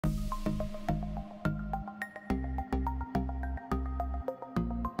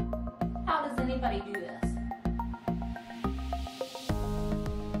anybody do this?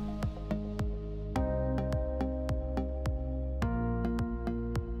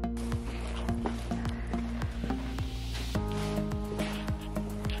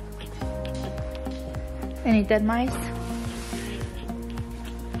 Any dead mice? I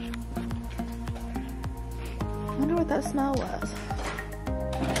wonder what that smell was.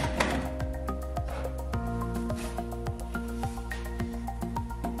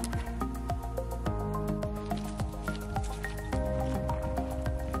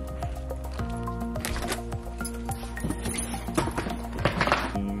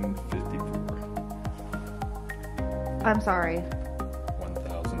 I'm sorry.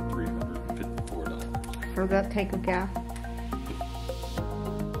 $1,354. For that tank of gas?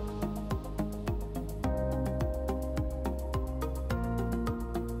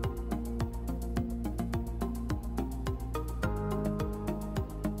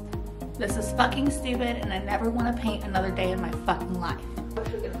 This is fucking stupid and I never want to paint another day in my fucking life. I wish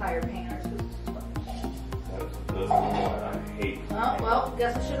we could hire painters. That's what I hate. Oh, well,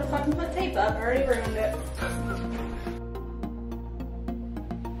 guess I should have fucking put tape up. I already ruined it.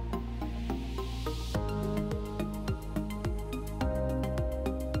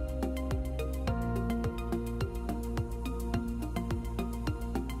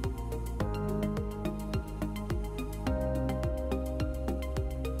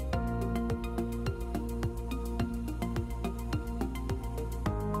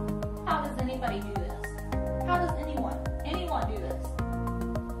 How does anybody do this? How does anyone do this?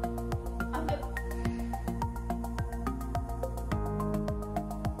 I'm good.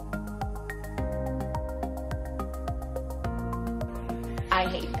 I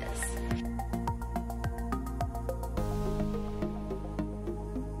hate this.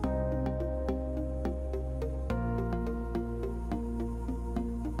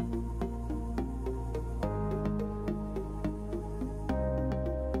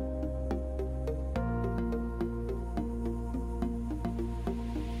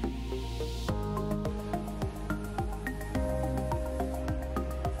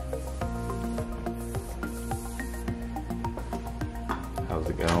 How's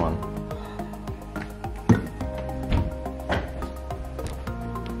it going?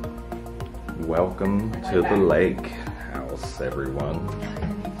 Welcome to the lake house, everyone.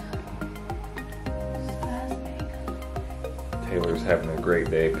 Taylor's having a great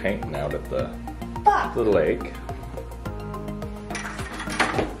day painting out at the lake.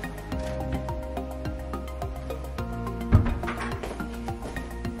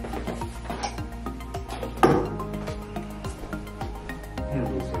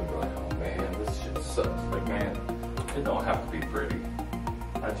 Oh man, this shit sucks. Like, man, it don't have to be pretty.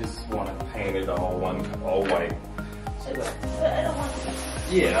 I just want to paint it all white.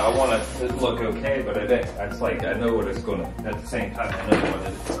 Yeah, I want it to look okay, but it's like I know what it's gonna. At the same time, I know what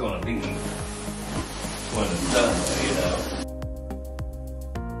it's gonna be when it's done. You know.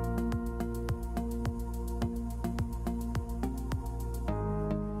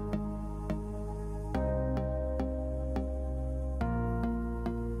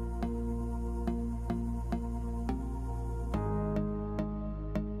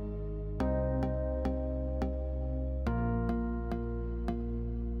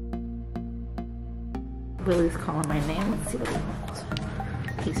 Willie's calling my name. Let's see what he wants.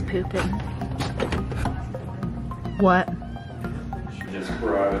 He's pooping. What? She just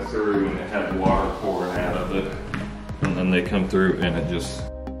brought us through and it had water pouring out of it. And then they come through and it just...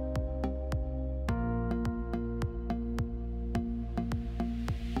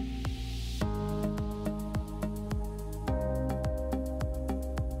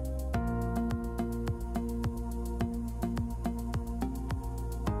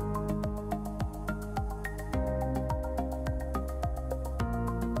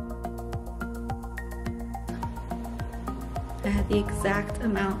 I had the exact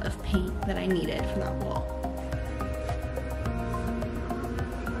amount of paint that I needed for that wall.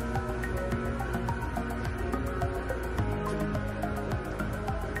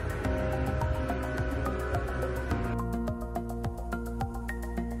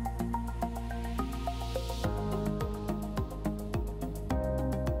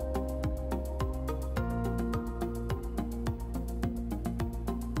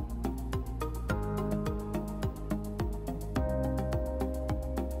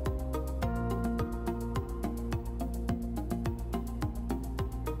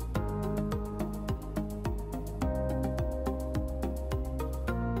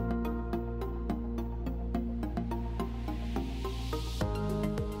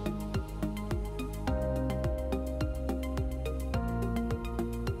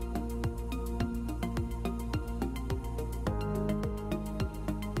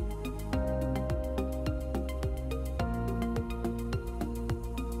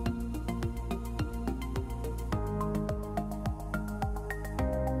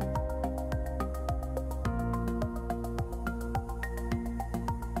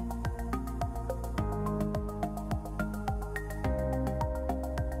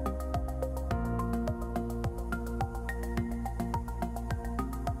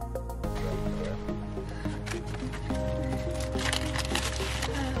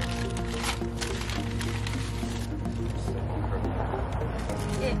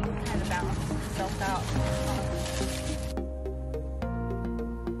 it kind of balances itself out.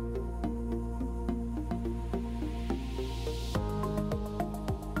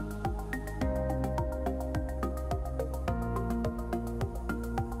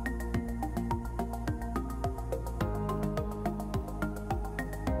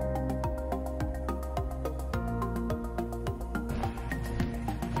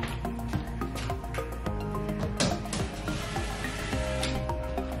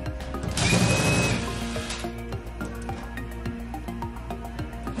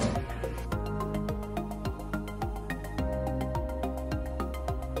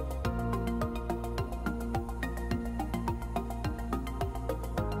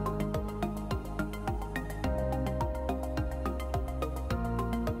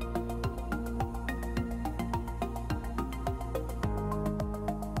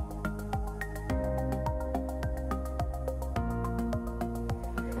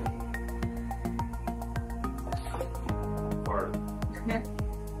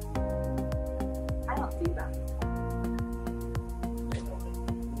 I don't see that.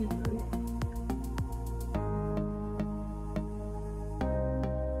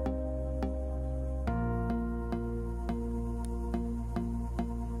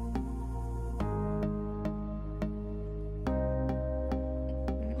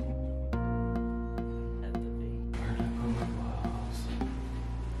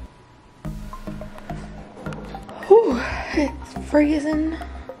 Whew, it's freezing.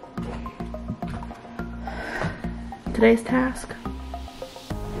 Today's task.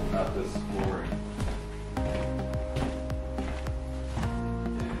 Not this floor.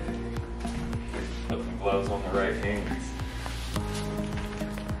 Put the gloves on the right hands.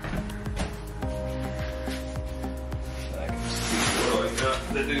 I can see what I got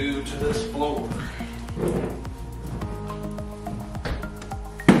to do to this floor.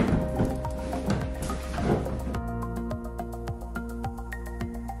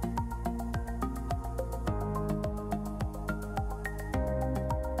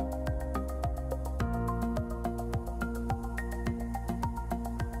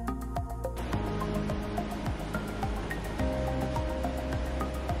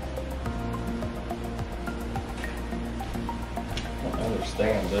 I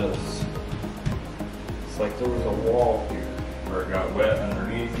understand this. It's like there was a wall here where it got wet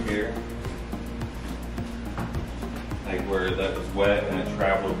underneath here. Like where that was wet and it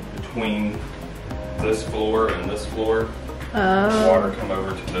traveled between this floor and this floor. Oh. Water come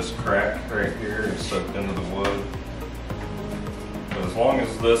over to this crack right here and soaked into the wood. But as long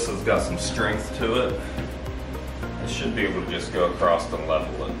as this has got some strength to it, it should be able to just go across and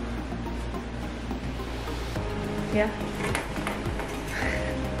level it. Yeah.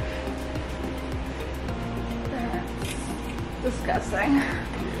 That's disgusting. Yeah.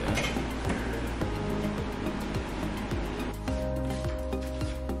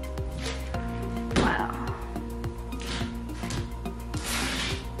 Wow.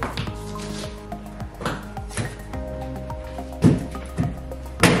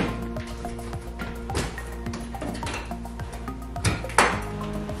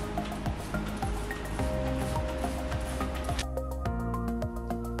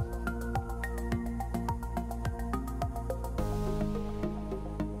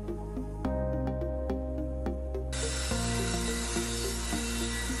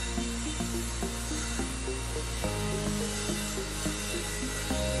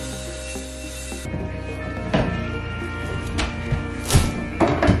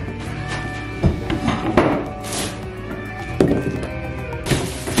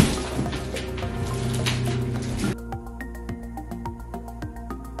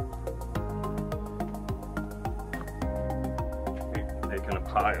 Taking a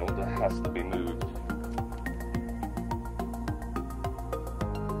pile that has to be moved.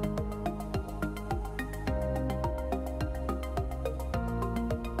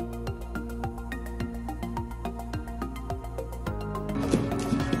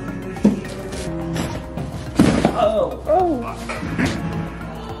 Oh! Oh.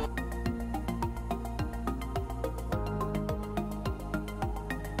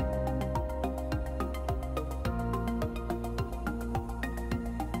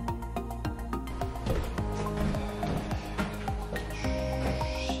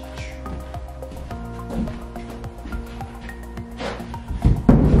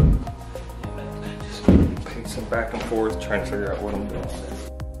 Just pacing back and forth, trying to figure out what I'm doing.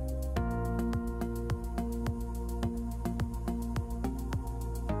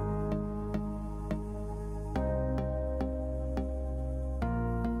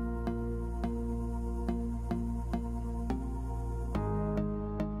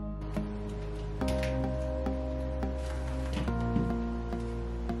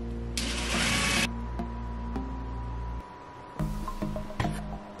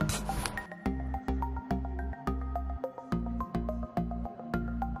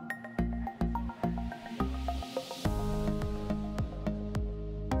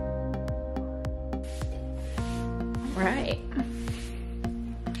 Right.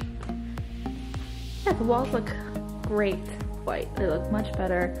 Yeah, the walls look great white. They look much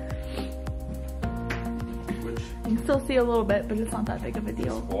better. Which You can still see a little bit, but it's not that big of a this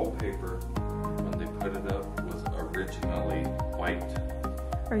deal. wallpaper, when they put it up, was originally white.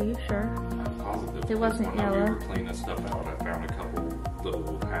 Are you sure? I'm positive. It wasn't when yellow? we were cleaning stuff out, I found a couple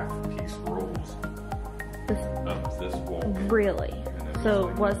little half-piece rolls of this wallpaper. Really? And So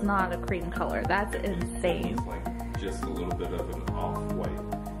like- it was not a cream color. That's It insane. was like just a little bit of an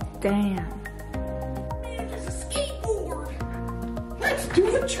off-white. Damn. Man, there's a skateboard. Let's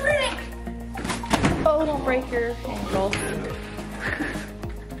do a trick. Oh, don't break your ankle.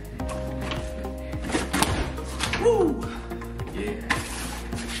 Woo! Yeah.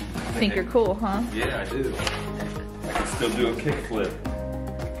 Think you're cool, huh? Yeah, I do. I can still do a kickflip.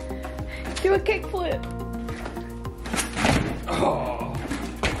 Do a kickflip. Oh,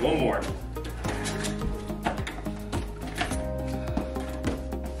 one more.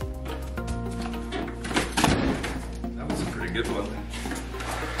 That was a pretty good one.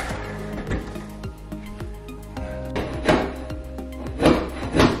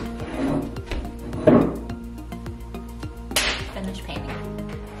 Finish painting.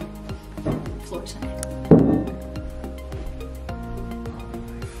 Floor tonight.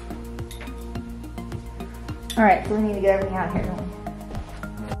 All right, so we need to get everything out of here, don't we?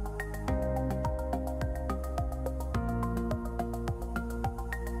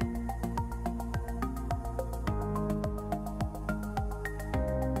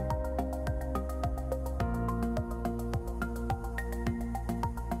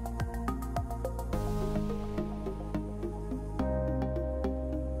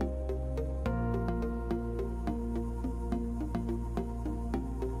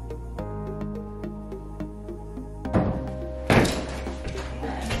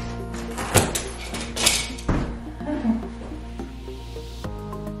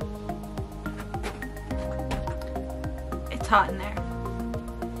 It's hot in there,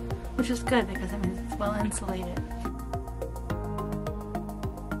 which is good because it means it's well insulated.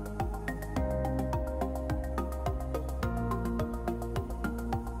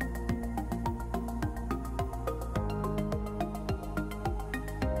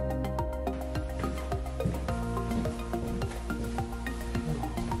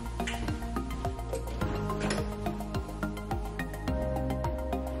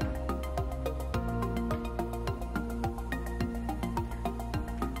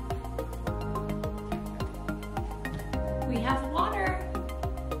 We have water.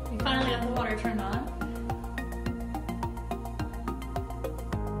 We finally got the water turned on.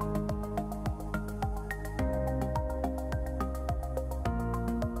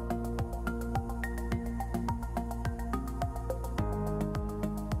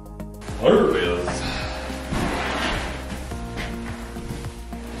 There it is.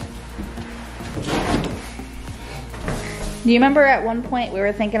 Do you remember at one point we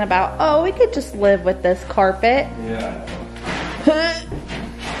were thinking about, oh, we could just live with this carpet. Yeah.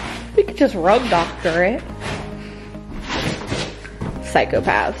 We could just rug doctor it.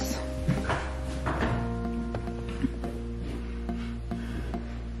 Psychopaths.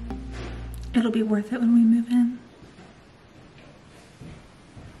 It'll be worth it when we move in.